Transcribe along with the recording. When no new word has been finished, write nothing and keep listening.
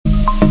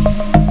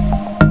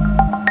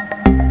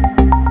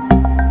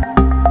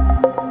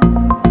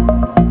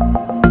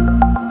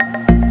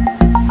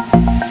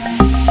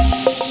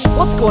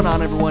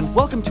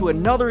to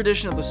another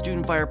edition of the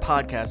Student Fire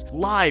Podcast,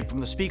 live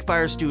from the Speak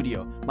Fire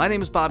studio. My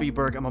name is Bobby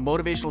Berg. I'm a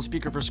motivational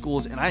speaker for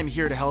schools, and I'm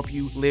here to help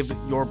you live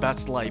your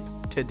best life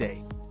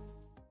today.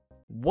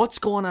 What's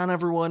going on,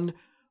 everyone?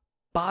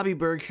 Bobby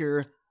Berg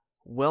here.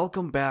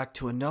 Welcome back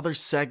to another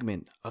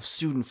segment of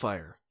Student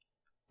Fire,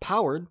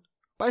 powered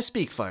by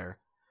Speak Fire.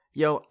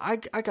 Yo, I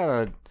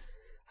gotta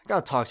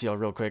talk to y'all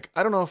real quick.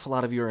 I don't know if a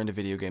lot of you are into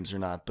video games or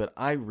not, but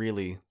I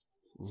really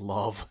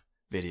love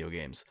video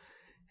games.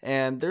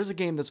 And there's a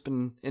game that's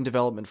been in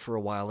development for a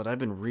while that I've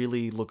been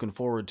really looking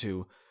forward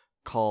to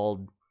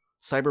called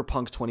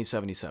Cyberpunk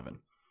 2077.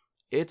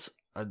 It's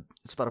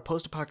about a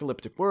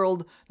post-apocalyptic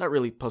world, not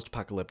really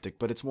post-apocalyptic,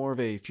 but it's more of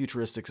a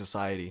futuristic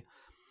society.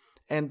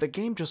 And the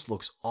game just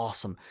looks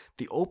awesome.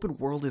 The open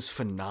world is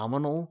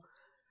phenomenal.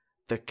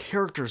 The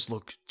characters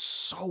look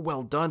so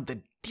well done.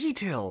 The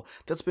detail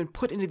that's been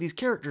put into these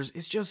characters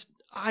is just,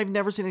 I've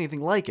never seen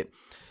anything like it.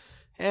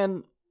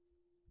 And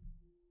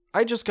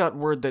I just got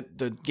word that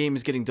the game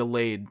is getting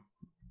delayed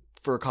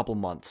for a couple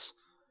months.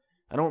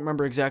 I don't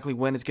remember exactly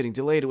when it's getting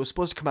delayed. It was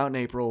supposed to come out in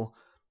April,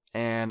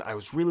 and I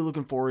was really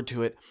looking forward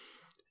to it.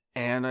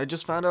 And I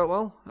just found out,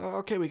 well,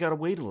 okay, we gotta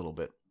wait a little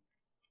bit.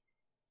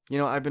 You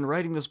know, I've been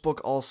writing this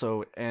book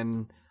also,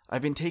 and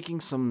I've been taking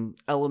some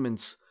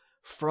elements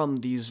from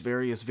these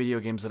various video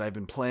games that I've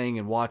been playing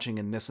and watching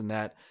and this and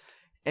that.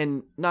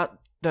 And not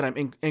that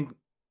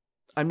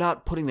I'm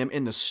not putting them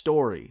in the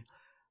story,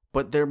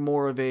 but they're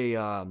more of a,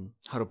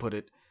 how to put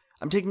it,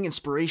 I'm taking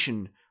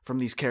inspiration from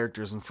these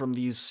characters and from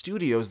these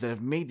studios that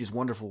have made these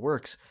wonderful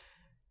works.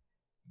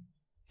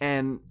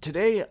 And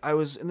today, I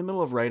was in the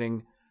middle of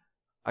writing,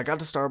 I got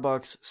to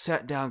Starbucks,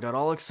 sat down, got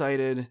all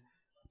excited,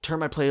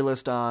 turned my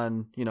playlist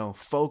on,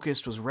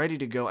 focused, was ready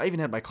to go. I even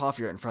had my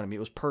coffee right in front of me, it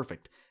was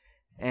perfect.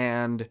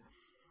 And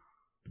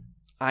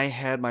I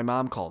had my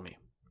mom call me,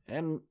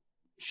 and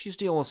she's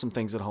dealing with some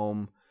things at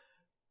home,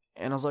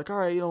 and I was like, all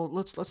right,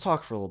 let's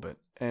talk for a little bit.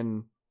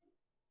 And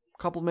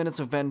couple minutes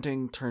of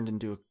venting turned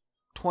into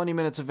 20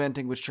 minutes of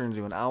venting, which turned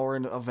into an hour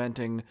of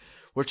venting,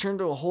 which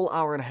turned into a whole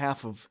hour and a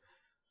half of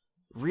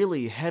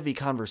really heavy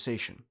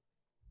conversation.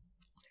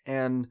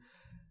 And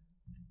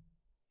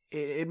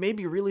it made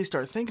me really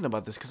start thinking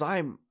about this, because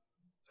I'm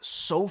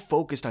so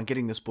focused on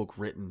getting this book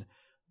written.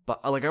 But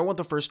I want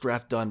the first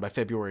draft done by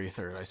February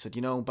 3rd. I said,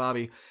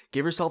 Bobby,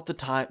 give yourself the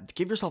time,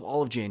 give yourself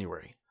all of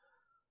January.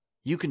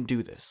 You can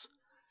do this.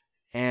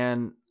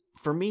 And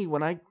for me,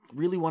 when I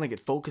really want to get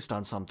focused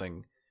on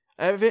something,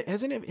 have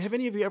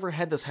any of you ever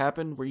had this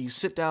happen where you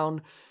sit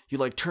down,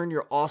 you turn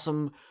your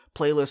awesome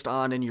playlist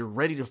on and you're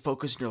ready to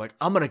focus and you're like,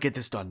 I'm going to get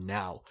this done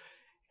now.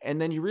 And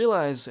then you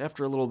realize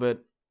after a little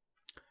bit,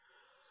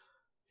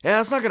 yeah,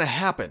 that's not going to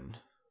happen,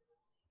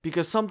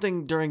 because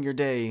something during your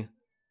day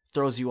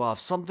throws you off.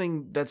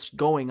 Something that's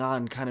going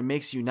on kind of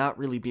makes you not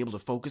really be able to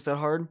focus that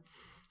hard.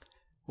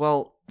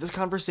 Well, this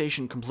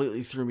conversation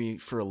completely threw me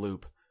for a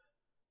loop,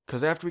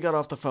 because after we got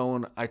off the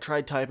phone, I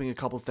tried typing a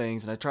couple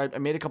things and I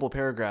made a couple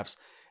paragraphs.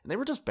 And they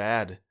were just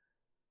bad.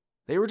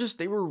 They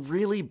were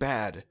really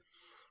bad.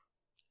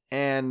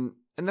 And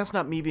that's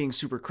not me being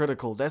super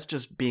critical. That's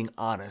just being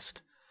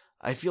honest.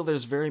 I feel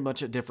there's very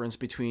much a difference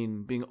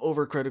between being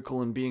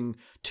overcritical and being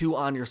too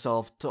on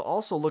yourself, to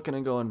also looking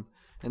and going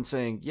and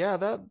saying,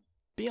 yeah,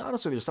 be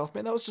honest with yourself,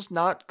 man. That was just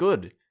not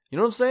good. You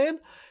know what I'm saying?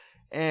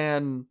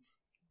 And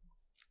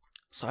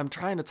so I'm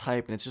trying to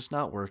type and it's just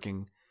not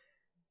working.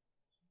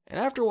 And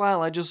after a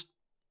while, I just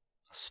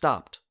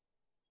stopped.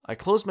 I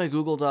closed my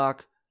Google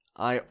Doc.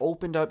 I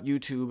opened up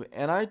YouTube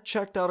and I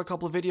checked out a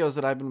couple of videos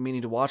that I've been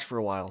meaning to watch for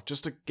a while,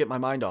 just to get my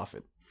mind off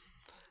it.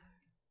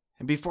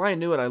 And before I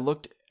knew it, I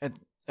looked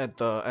at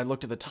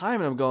the time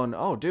and I'm going,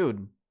 oh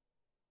dude,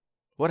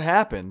 what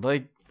happened?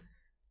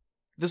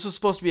 This was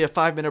supposed to be a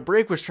 5-minute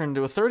break, which turned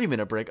into a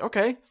 30-minute break.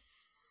 Okay.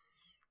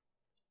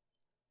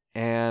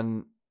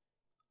 And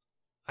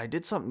I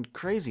did something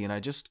crazy, and I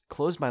just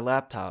closed my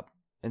laptop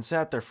and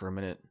sat there for a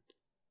minute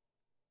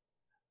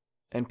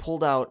and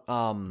pulled out,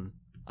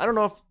 I don't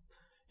know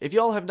if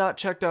y'all have not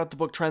checked out the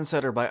book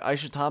Trendsetter by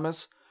Aisha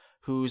Thomas,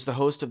 who's the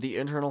host of the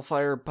Internal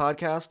Fire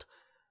podcast,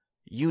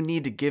 you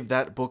need to give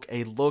that book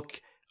a look.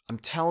 I'm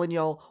telling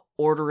y'all,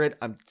 order it.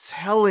 I'm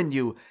telling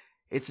you,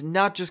 it's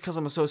not just because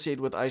I'm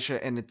associated with Aisha,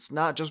 and it's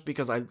not just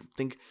because I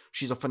think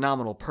she's a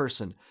phenomenal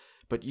person,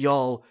 but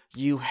y'all,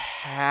 you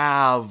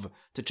have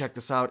to check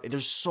this out.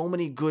 There's so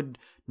many good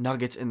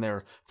nuggets in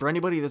there for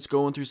anybody that's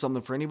going through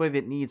something, for anybody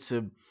that needs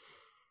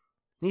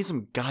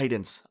some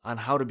guidance on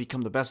how to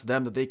become the best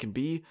them that they can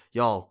be.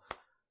 Y'all,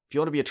 if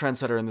you want to be a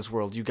trendsetter in this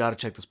world, you got to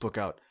check this book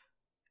out.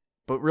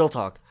 But real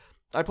talk,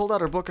 I pulled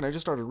out her book and I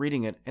just started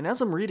reading it. And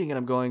as I'm reading it,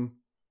 I'm going,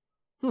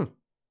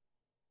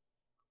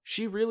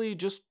 she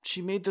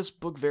made this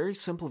book very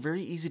simple,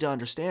 very easy to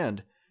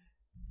understand.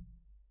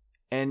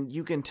 And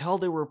you can tell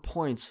there were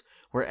points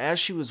where as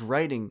she was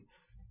writing,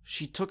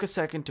 she took a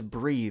second to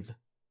breathe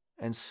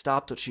and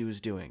stopped what she was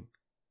doing.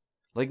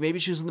 Maybe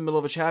she was in the middle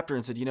of a chapter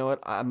and said, you know what,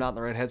 I'm not in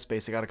the right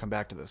headspace, I gotta come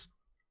back to this.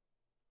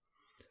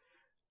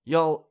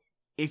 Y'all,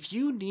 if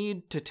you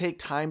need to take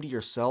time to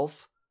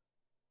yourself,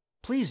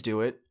 please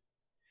do it.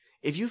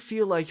 if you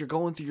feel like you're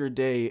going through your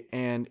day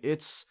and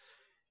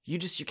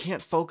you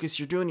can't focus,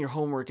 you're doing your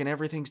homework and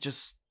everything's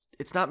just,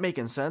 it's not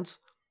making sense,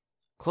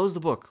 close the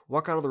book,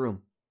 walk out of the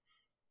room.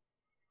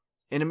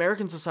 In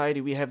American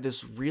society, we have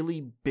this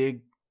really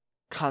big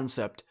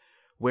concept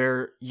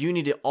where you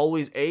need to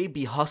always A,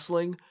 be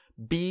hustling,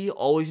 B,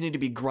 always need to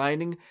be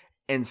grinding,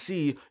 and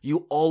C,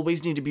 you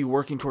always need to be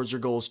working towards your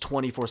goals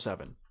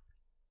 24/7.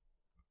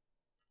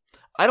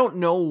 I don't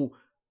know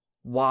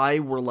why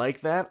we're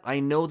like that. I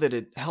know that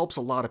it helps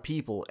a lot of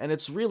people, and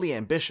it's really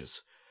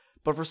ambitious.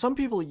 But for some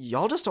people,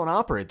 y'all just don't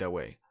operate that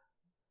way.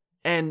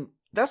 And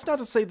that's not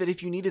to say that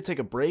if you need to take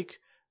a break,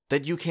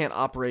 that you can't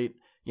operate,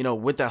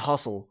 with that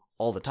hustle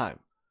all the time.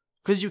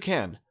 Because you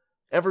can.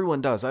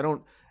 Everyone does.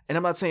 And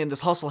I'm not saying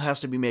this hustle has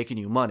to be making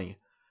you money.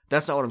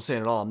 That's not what I'm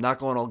saying at all. I'm not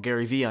going all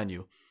Gary Vee on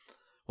you.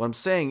 What I'm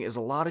saying is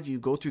a lot of you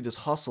go through this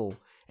hustle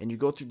and you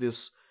go through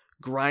this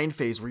grind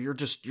phase where you're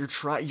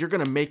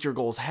going to make your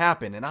goals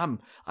happen, and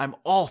I'm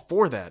all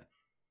for that.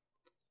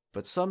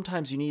 But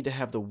sometimes you need to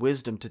have the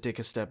wisdom to take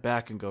a step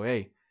back and go,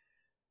 hey,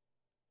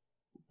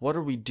 what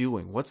are we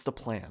doing? What's the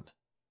plan?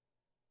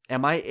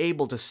 Am I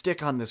able to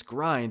stick on this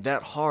grind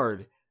that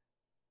hard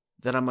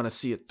that I'm going to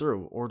see it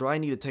through? Or do I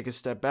need to take a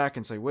step back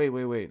and say,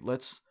 wait,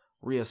 let's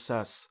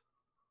reassess?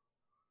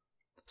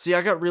 See,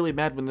 I got really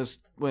mad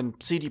when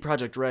CD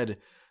Projekt Red,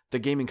 the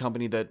gaming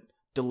company that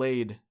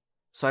delayed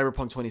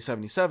Cyberpunk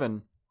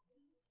 2077,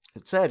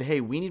 it said, hey,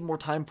 we need more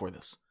time for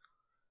this.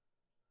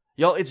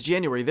 Y'all, it's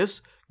January.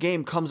 This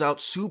game was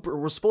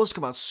supposed to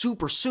come out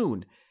super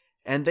soon.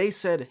 And they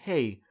said,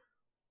 hey,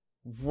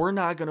 we're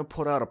not going to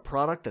put out a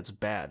product that's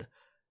bad.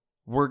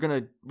 We're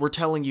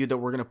telling you that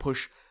we're going to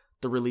push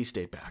the release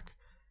date back.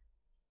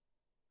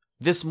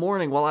 This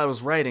morning while I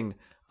was writing,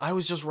 I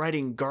was just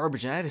writing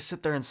garbage, and I had to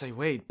sit there and say,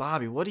 wait,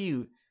 Bobby, what are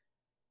you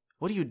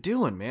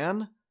doing,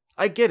 man?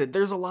 I get it.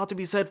 There's a lot to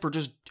be said for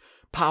just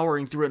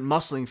powering through it,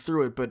 muscling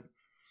through it, but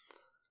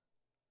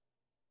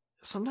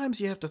sometimes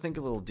you have to think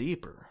a little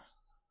deeper,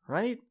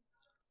 right?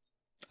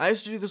 I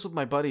used to do this with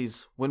my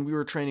buddies when we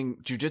were training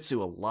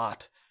jiu-jitsu a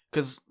lot,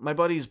 because my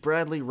buddies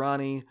Bradley,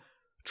 Ronnie,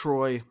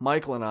 Troy,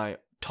 Michael, and I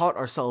taught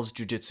ourselves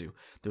jiu-jitsu.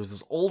 There was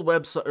this old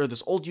website, or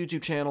this old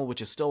YouTube channel,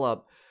 which is still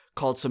up,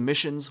 called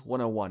Submissions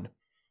 101.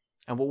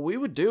 And what we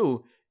would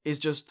do is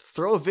just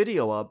throw a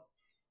video up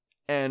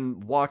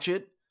and watch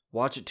it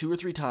 2 or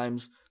 3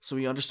 times so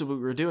we understood what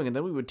we were doing, and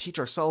then we would teach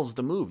ourselves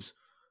the moves.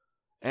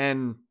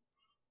 And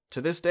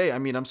to this day,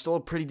 I'm still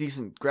a pretty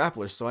decent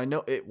grappler, so I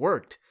know it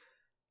worked.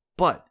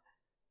 But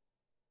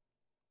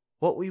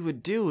what we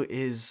would do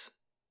is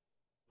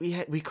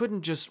we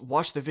couldn't just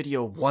watch the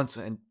video once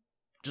and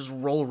just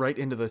roll right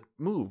into the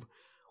move.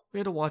 We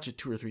had to watch it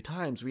 2 or 3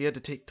 times. We had to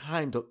take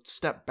time to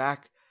step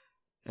back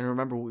and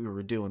remember what we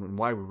were doing and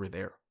why we were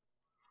there.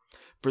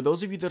 For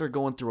those of you that are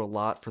going through a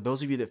lot, for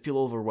those of you that feel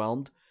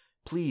overwhelmed,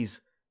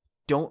 please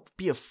don't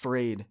be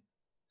afraid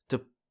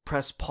to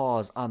press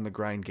pause on the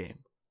grind game.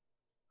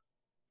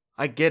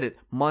 I get it.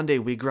 Monday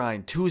we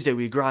grind, Tuesday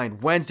we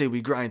grind, Wednesday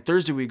we grind,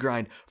 Thursday we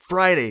grind,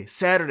 Friday,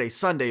 Saturday,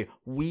 Sunday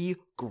we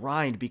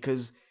grind,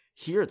 because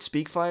here at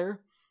Speakfire,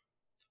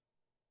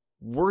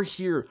 we're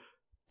here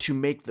to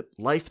make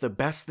life the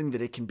best thing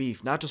that it can be,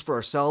 not just for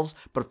ourselves,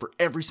 but for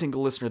every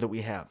single listener that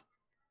we have.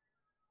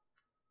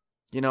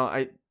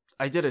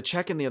 I did a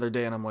check-in the other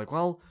day and I'm like,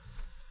 well,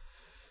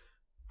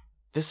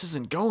 this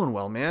isn't going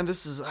well, man.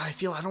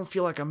 I don't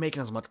feel like I'm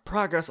making as much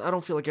progress. I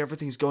don't feel like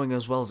everything's going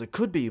as well as it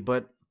could be,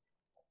 but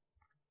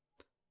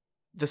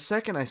the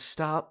second I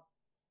stopped,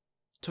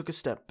 took a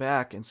step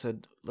back and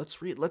said,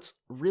 let's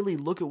really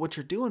look at what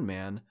you're doing,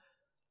 man.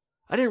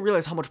 I didn't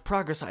realize how much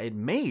progress I had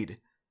made.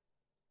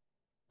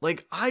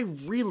 Like, I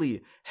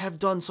really have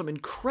done some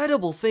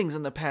incredible things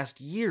in the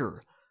past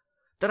year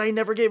that I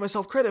never gave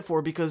myself credit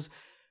for, because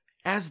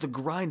as the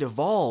grind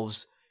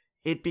evolves,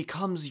 it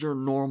becomes your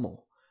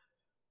normal.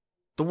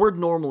 The word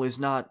normal is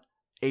not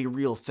a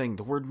real thing.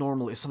 The word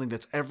normal is something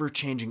that's ever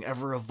changing,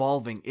 ever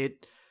evolving.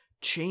 It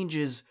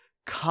changes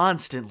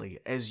constantly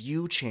as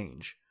you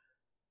change.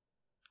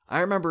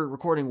 I remember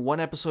recording one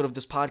episode of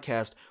this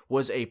podcast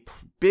was a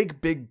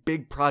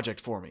big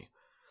project for me.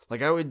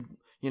 Like, I would,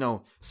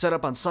 set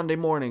up on Sunday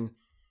morning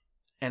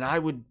and I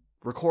would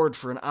record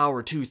for an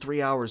hour, 2,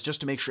 3 hours just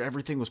to make sure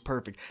everything was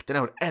perfect. Then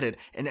I would edit,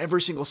 and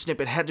every single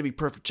snippet had to be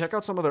perfect. Check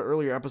out some of the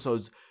earlier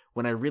episodes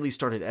when I really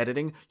started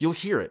editing. You'll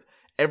hear it.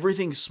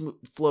 Everything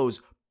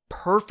flows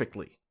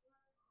perfectly.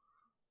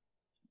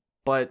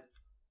 But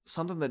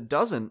something that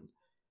doesn't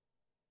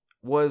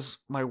was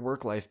my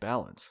work-life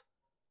balance.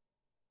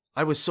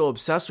 I was so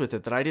obsessed with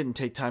it that I didn't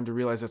take time to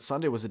realize that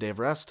Sunday was a day of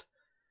rest.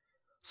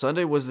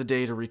 Sunday was the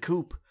day to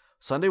recoup.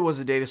 Sunday was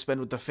the day to spend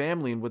with the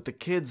family and with the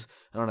kids.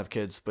 I don't have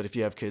kids, but if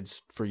you have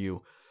kids, for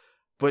you.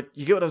 But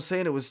you get what I'm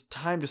saying? It was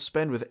time to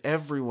spend with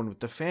everyone with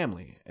the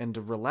family and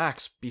to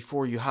relax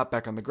before you hop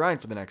back on the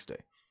grind for the next day.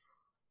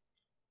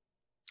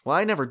 Well,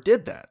 I never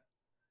did that.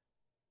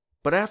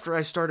 But after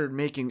I started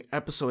making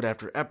episode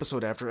after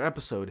episode after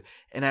episode,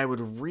 and I would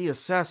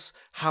reassess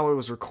how I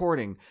was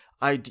recording,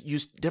 I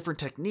used different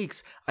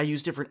techniques, I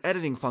used different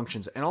editing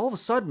functions, and all of a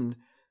sudden,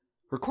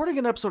 Recording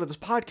an episode of this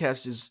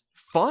podcast is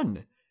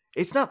fun.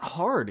 It's not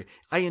hard.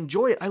 I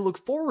enjoy it. I look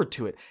forward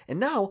to it.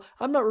 And now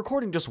I'm not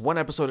recording just one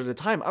episode at a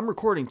time. I'm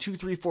recording 2,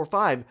 3, 4,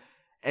 5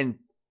 and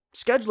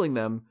scheduling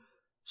them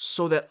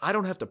so that I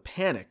don't have to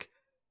panic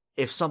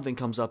if something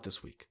comes up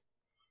this week.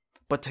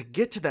 But to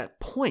get to that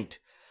point,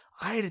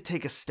 I had to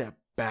take a step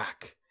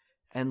back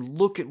and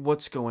look at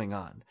what's going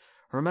on.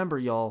 Remember,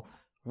 y'all,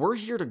 we're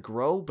here to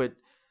grow, but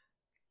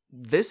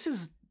this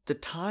is the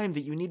time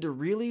that you need to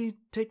really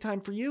take time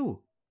for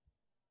you.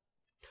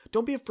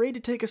 Don't be afraid to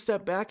take a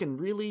step back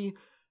and really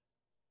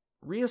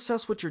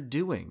reassess what you're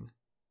doing.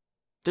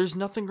 There's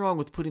nothing wrong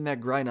with putting that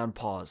grind on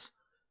pause.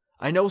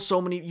 I know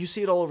so many, you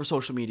see it all over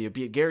social media,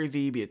 be it Gary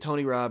Vee, be it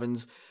Tony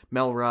Robbins,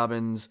 Mel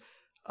Robbins,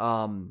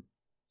 Dan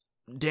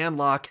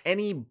Locke,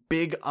 any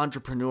big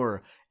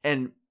entrepreneur.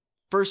 And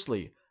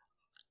firstly,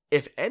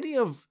 if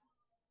anyone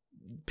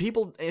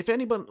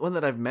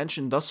that I've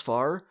mentioned thus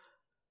far,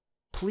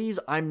 please,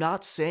 I'm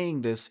not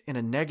saying this in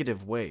a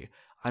negative way.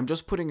 I'm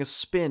just putting a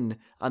spin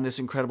on this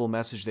incredible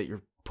message that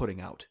you're putting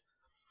out.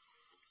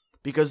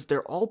 Because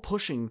they're all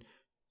pushing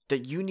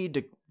that you need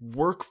to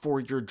work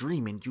for your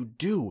dream, and you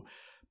do.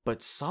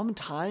 But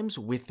sometimes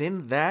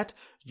within that,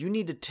 you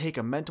need to take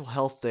a mental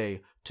health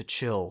day to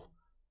chill.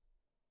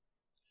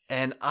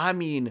 And I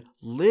mean,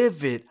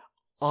 live it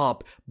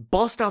up.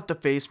 Bust out the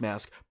face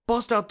mask.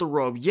 Bust out the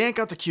robe. Yank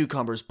out the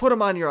cucumbers. Put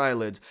them on your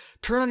eyelids.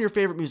 Turn on your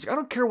favorite music. I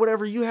don't care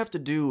whatever you have to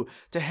do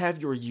to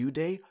have your you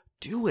day.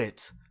 Do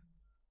it.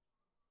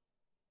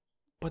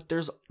 But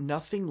there's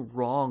nothing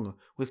wrong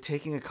with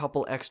taking a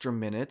couple extra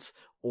minutes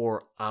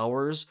or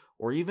hours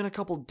or even a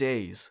couple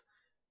days.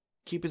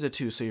 Keep it to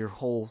 2 so your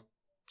whole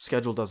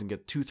schedule doesn't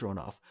get too thrown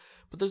off.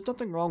 But there's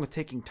nothing wrong with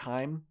taking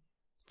time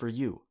for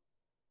you.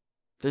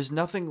 There's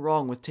nothing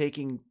wrong with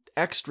taking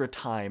extra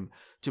time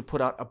to put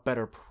out a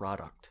better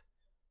product.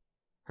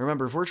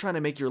 Remember, if we're trying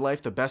to make your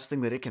life the best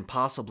thing that it can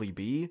possibly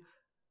be,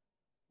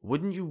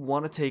 wouldn't you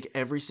want to take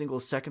every single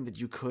second that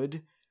you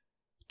could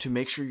to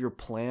make sure your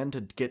plan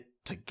to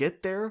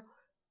get there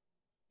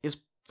is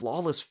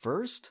flawless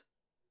first?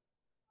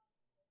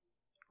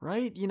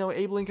 Right? You know,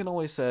 Abe Lincoln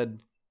always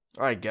said,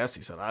 or I guess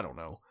he said, I don't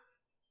know,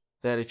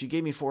 that if you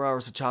gave me 4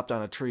 hours to chop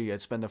down a tree,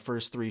 I'd spend the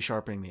first 3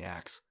 sharpening the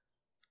axe.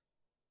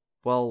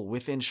 Well,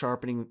 within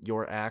sharpening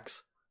your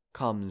axe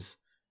comes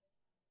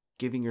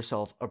giving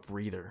yourself a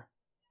breather.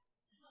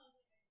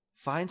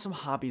 Find some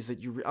hobbies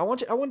that you... I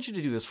want you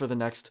to do this for the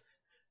next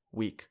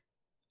week.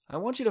 I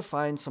want you to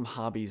find some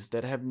hobbies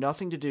that have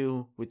nothing to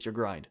do with your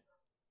grind.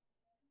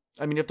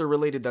 I mean, if they're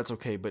related, that's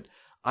okay, but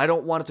I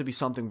don't want it to be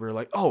something where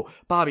like, oh,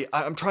 Bobby,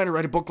 I'm trying to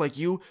write a book like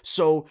you,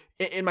 so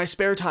in my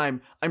spare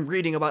time, I'm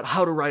reading about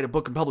how to write a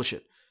book and publish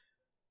it.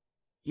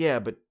 Yeah,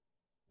 but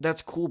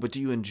that's cool, but do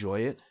you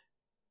enjoy it?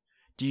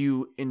 Do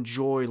you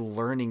enjoy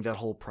learning that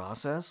whole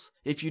process?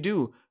 If you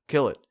do,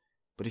 kill it.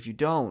 But if you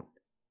don't,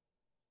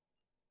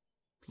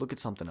 look at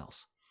something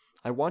else.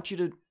 I want you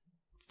to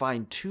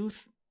find 2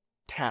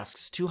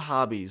 tasks, 2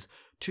 hobbies,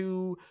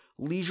 2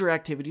 leisure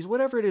activities,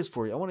 whatever it is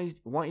for you. I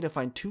want you to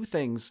find 2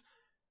 things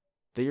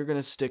that you're going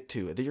to stick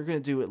to, that you're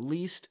going to do at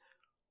least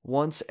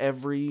once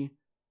every...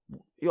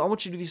 I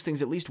want you to do these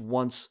things at least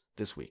once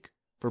this week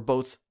for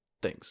both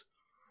things.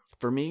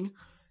 For me,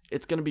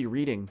 it's going to be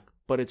reading,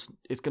 but it's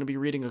going to be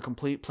reading a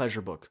complete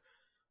pleasure book.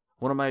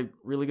 One of my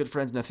really good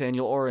friends,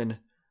 Nathaniel Oren,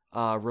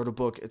 wrote a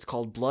book. It's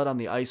called Blood on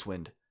the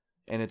Icewind,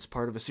 and it's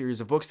part of a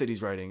series of books that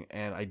he's writing,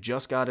 and I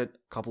just got it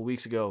a couple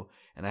weeks ago,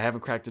 and I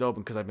haven't cracked it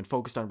open because I've been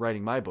focused on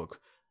writing my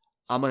book.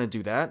 I'm going to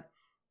do that,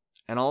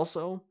 and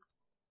also,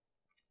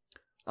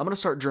 I'm going to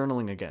start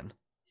journaling again.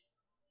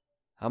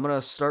 I'm going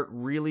to start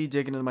really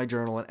digging into my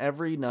journal, and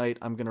every night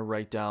I'm going to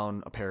write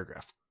down a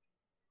paragraph.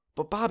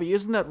 But Bobby,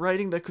 isn't that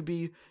writing that could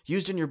be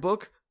used in your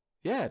book?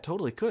 Yeah, it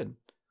totally could.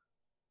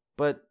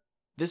 But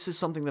this is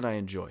something that I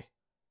enjoy.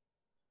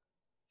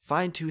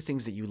 Find 2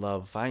 things that you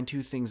love, find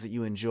 2 things that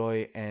you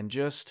enjoy, and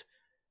just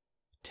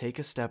take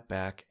a step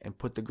back and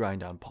put the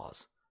grind on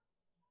pause.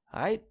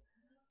 Alright?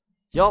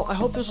 Y'all, I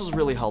hope this was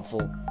really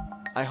helpful.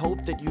 I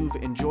hope that you've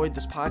enjoyed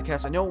this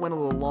podcast. I know it went a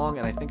little long,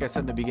 and I think I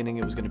said in the beginning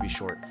it was going to be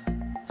short.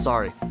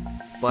 Sorry.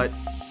 But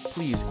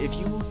please, if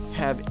you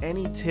have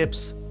any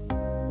tips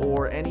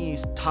or any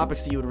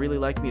topics that you would really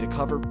like me to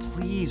cover,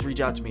 please reach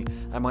out to me.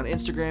 I'm on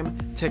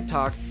Instagram,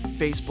 TikTok,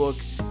 Facebook,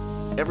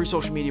 every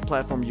social media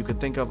platform you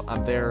could think of,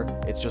 I'm there.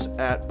 It's just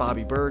at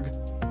Bobby Berg.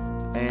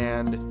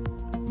 And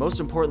most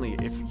importantly,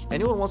 if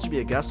anyone wants to be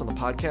a guest on the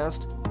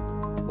podcast,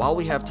 while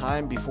we have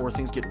time before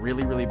things get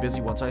really, really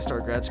busy once I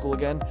start grad school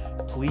again,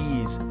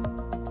 please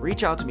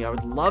reach out to me. I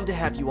would love to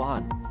have you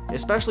on.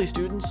 Especially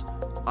students,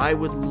 I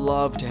would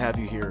love to have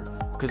you here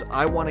because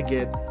I want to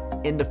get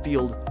in the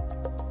field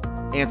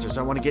answers.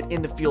 I want to get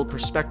in the field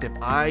perspective.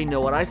 I know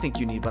what I think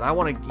you need, but I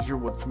want to hear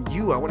what from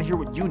you. I want to hear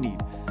what you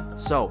need.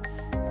 So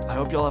I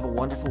hope y'all have a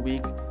wonderful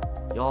week.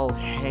 Y'all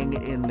hang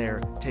in there.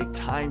 Take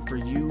time for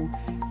you.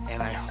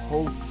 And I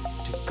hope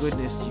to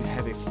goodness you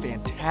have a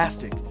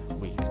fantastic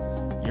week.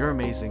 You're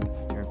amazing.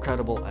 You're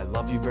incredible. I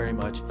love you very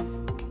much.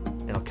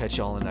 And I'll catch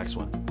y'all in the next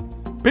one.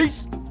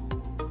 Peace!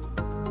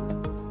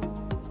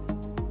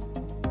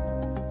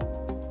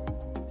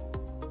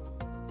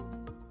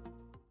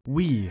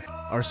 We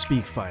are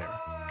Speak Fire.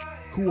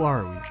 Who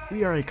are we?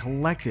 We are a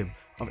collective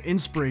of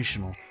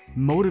inspirational,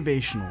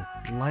 motivational,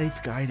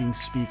 life-guiding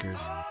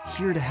speakers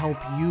here to help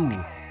you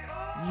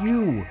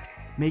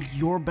make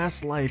your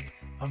best life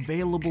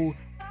available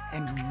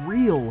and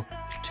real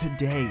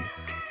today.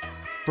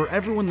 For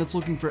everyone that's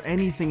looking for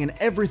anything and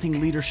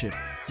everything leadership,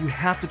 you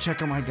have to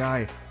check out my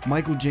guy,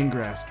 Michael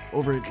Gingras,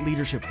 over at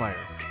Leadership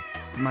Fire.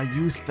 For my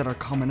youth that are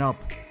coming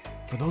up,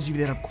 for those of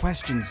you that have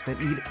questions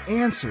that need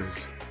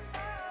answers,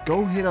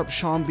 go hit up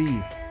Sean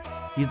B.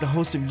 He's the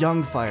host of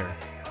Young Fire,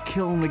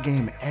 killing the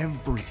game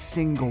every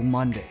single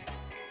Monday.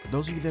 For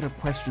those of you that have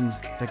questions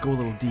that go a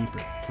little deeper,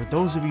 for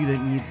those of you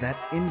that need that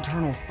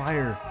internal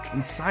fire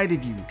inside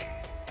of you,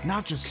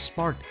 not just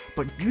sparked,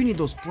 but you need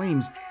those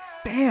flames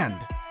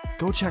fanned,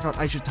 go check out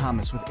Aisha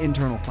Thomas with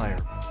Internal Fire.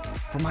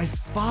 For my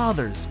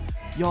fathers,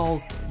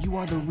 y'all, you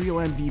are the real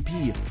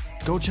MVP.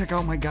 Go check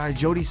out my guy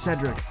Jody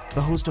Cedric,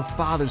 the host of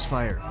Father's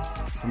Fire.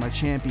 For my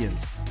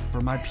champions, for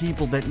my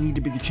people that need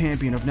to be the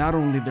champion of not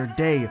only their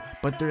day,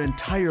 but their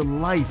entire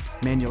life,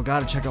 man, you'll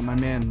gotta check out my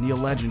man Neil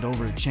Legend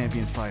over at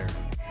Champion Fire.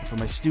 For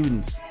my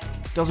students,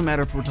 doesn't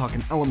matter if we're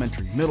talking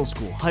elementary, middle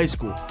school, high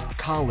school,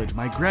 college,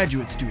 my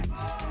graduate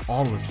students,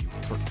 all of you,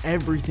 for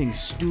everything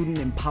student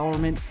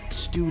empowerment,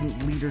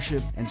 student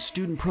leadership, and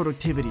student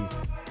productivity,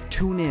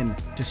 tune in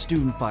to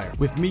Student Fire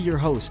with me, your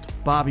host,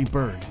 Bobby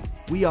Berg.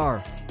 We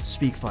are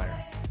Speak Fire,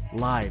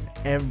 live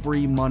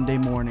every Monday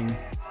morning,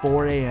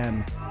 4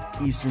 a.m.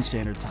 Eastern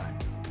Standard Time.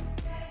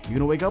 You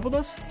gonna wake up with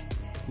us?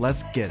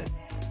 Let's get it.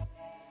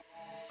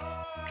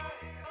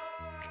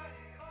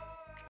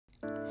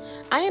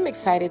 I am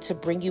excited to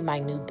bring you my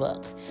new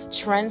book,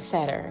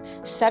 Trendsetter: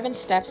 7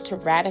 Steps to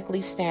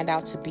Radically Stand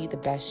Out to Be the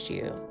Best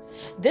You.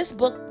 This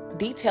book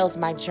details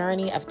my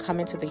journey of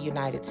coming to the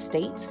United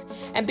States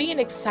and being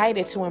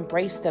excited to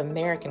embrace the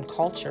American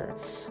culture.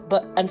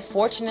 But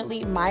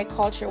unfortunately, my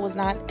culture was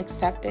not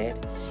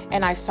accepted,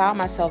 and I found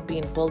myself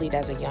being bullied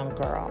as a young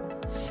girl.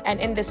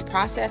 And in this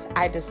process,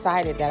 I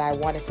decided that I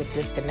wanted to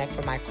disconnect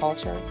from my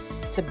culture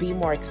to be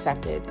more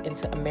accepted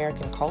into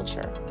American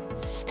culture.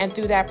 And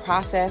through that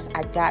process,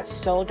 I got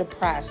so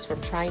depressed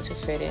from trying to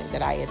fit in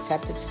that I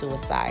attempted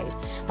suicide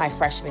my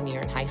freshman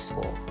year in high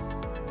school.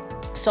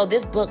 So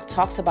this book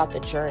talks about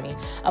the journey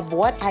of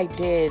what I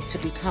did to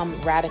become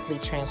radically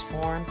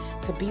transformed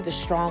to be the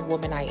strong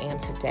woman I am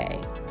today.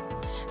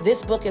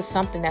 This book is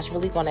something that's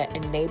really going to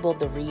enable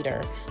the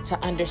reader to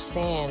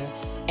understand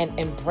and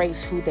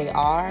embrace who they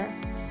are,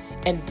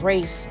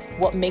 embrace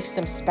what makes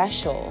them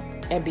special,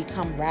 and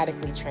become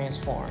radically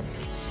transformed.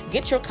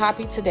 Get your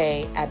copy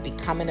today at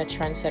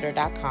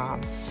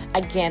becomingatrendsetter.com.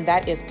 Again,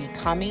 that is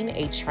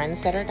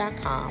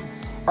becomingatrendsetter.com,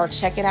 or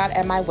check it out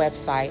at my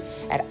website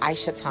at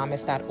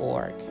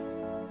aishathomas.org.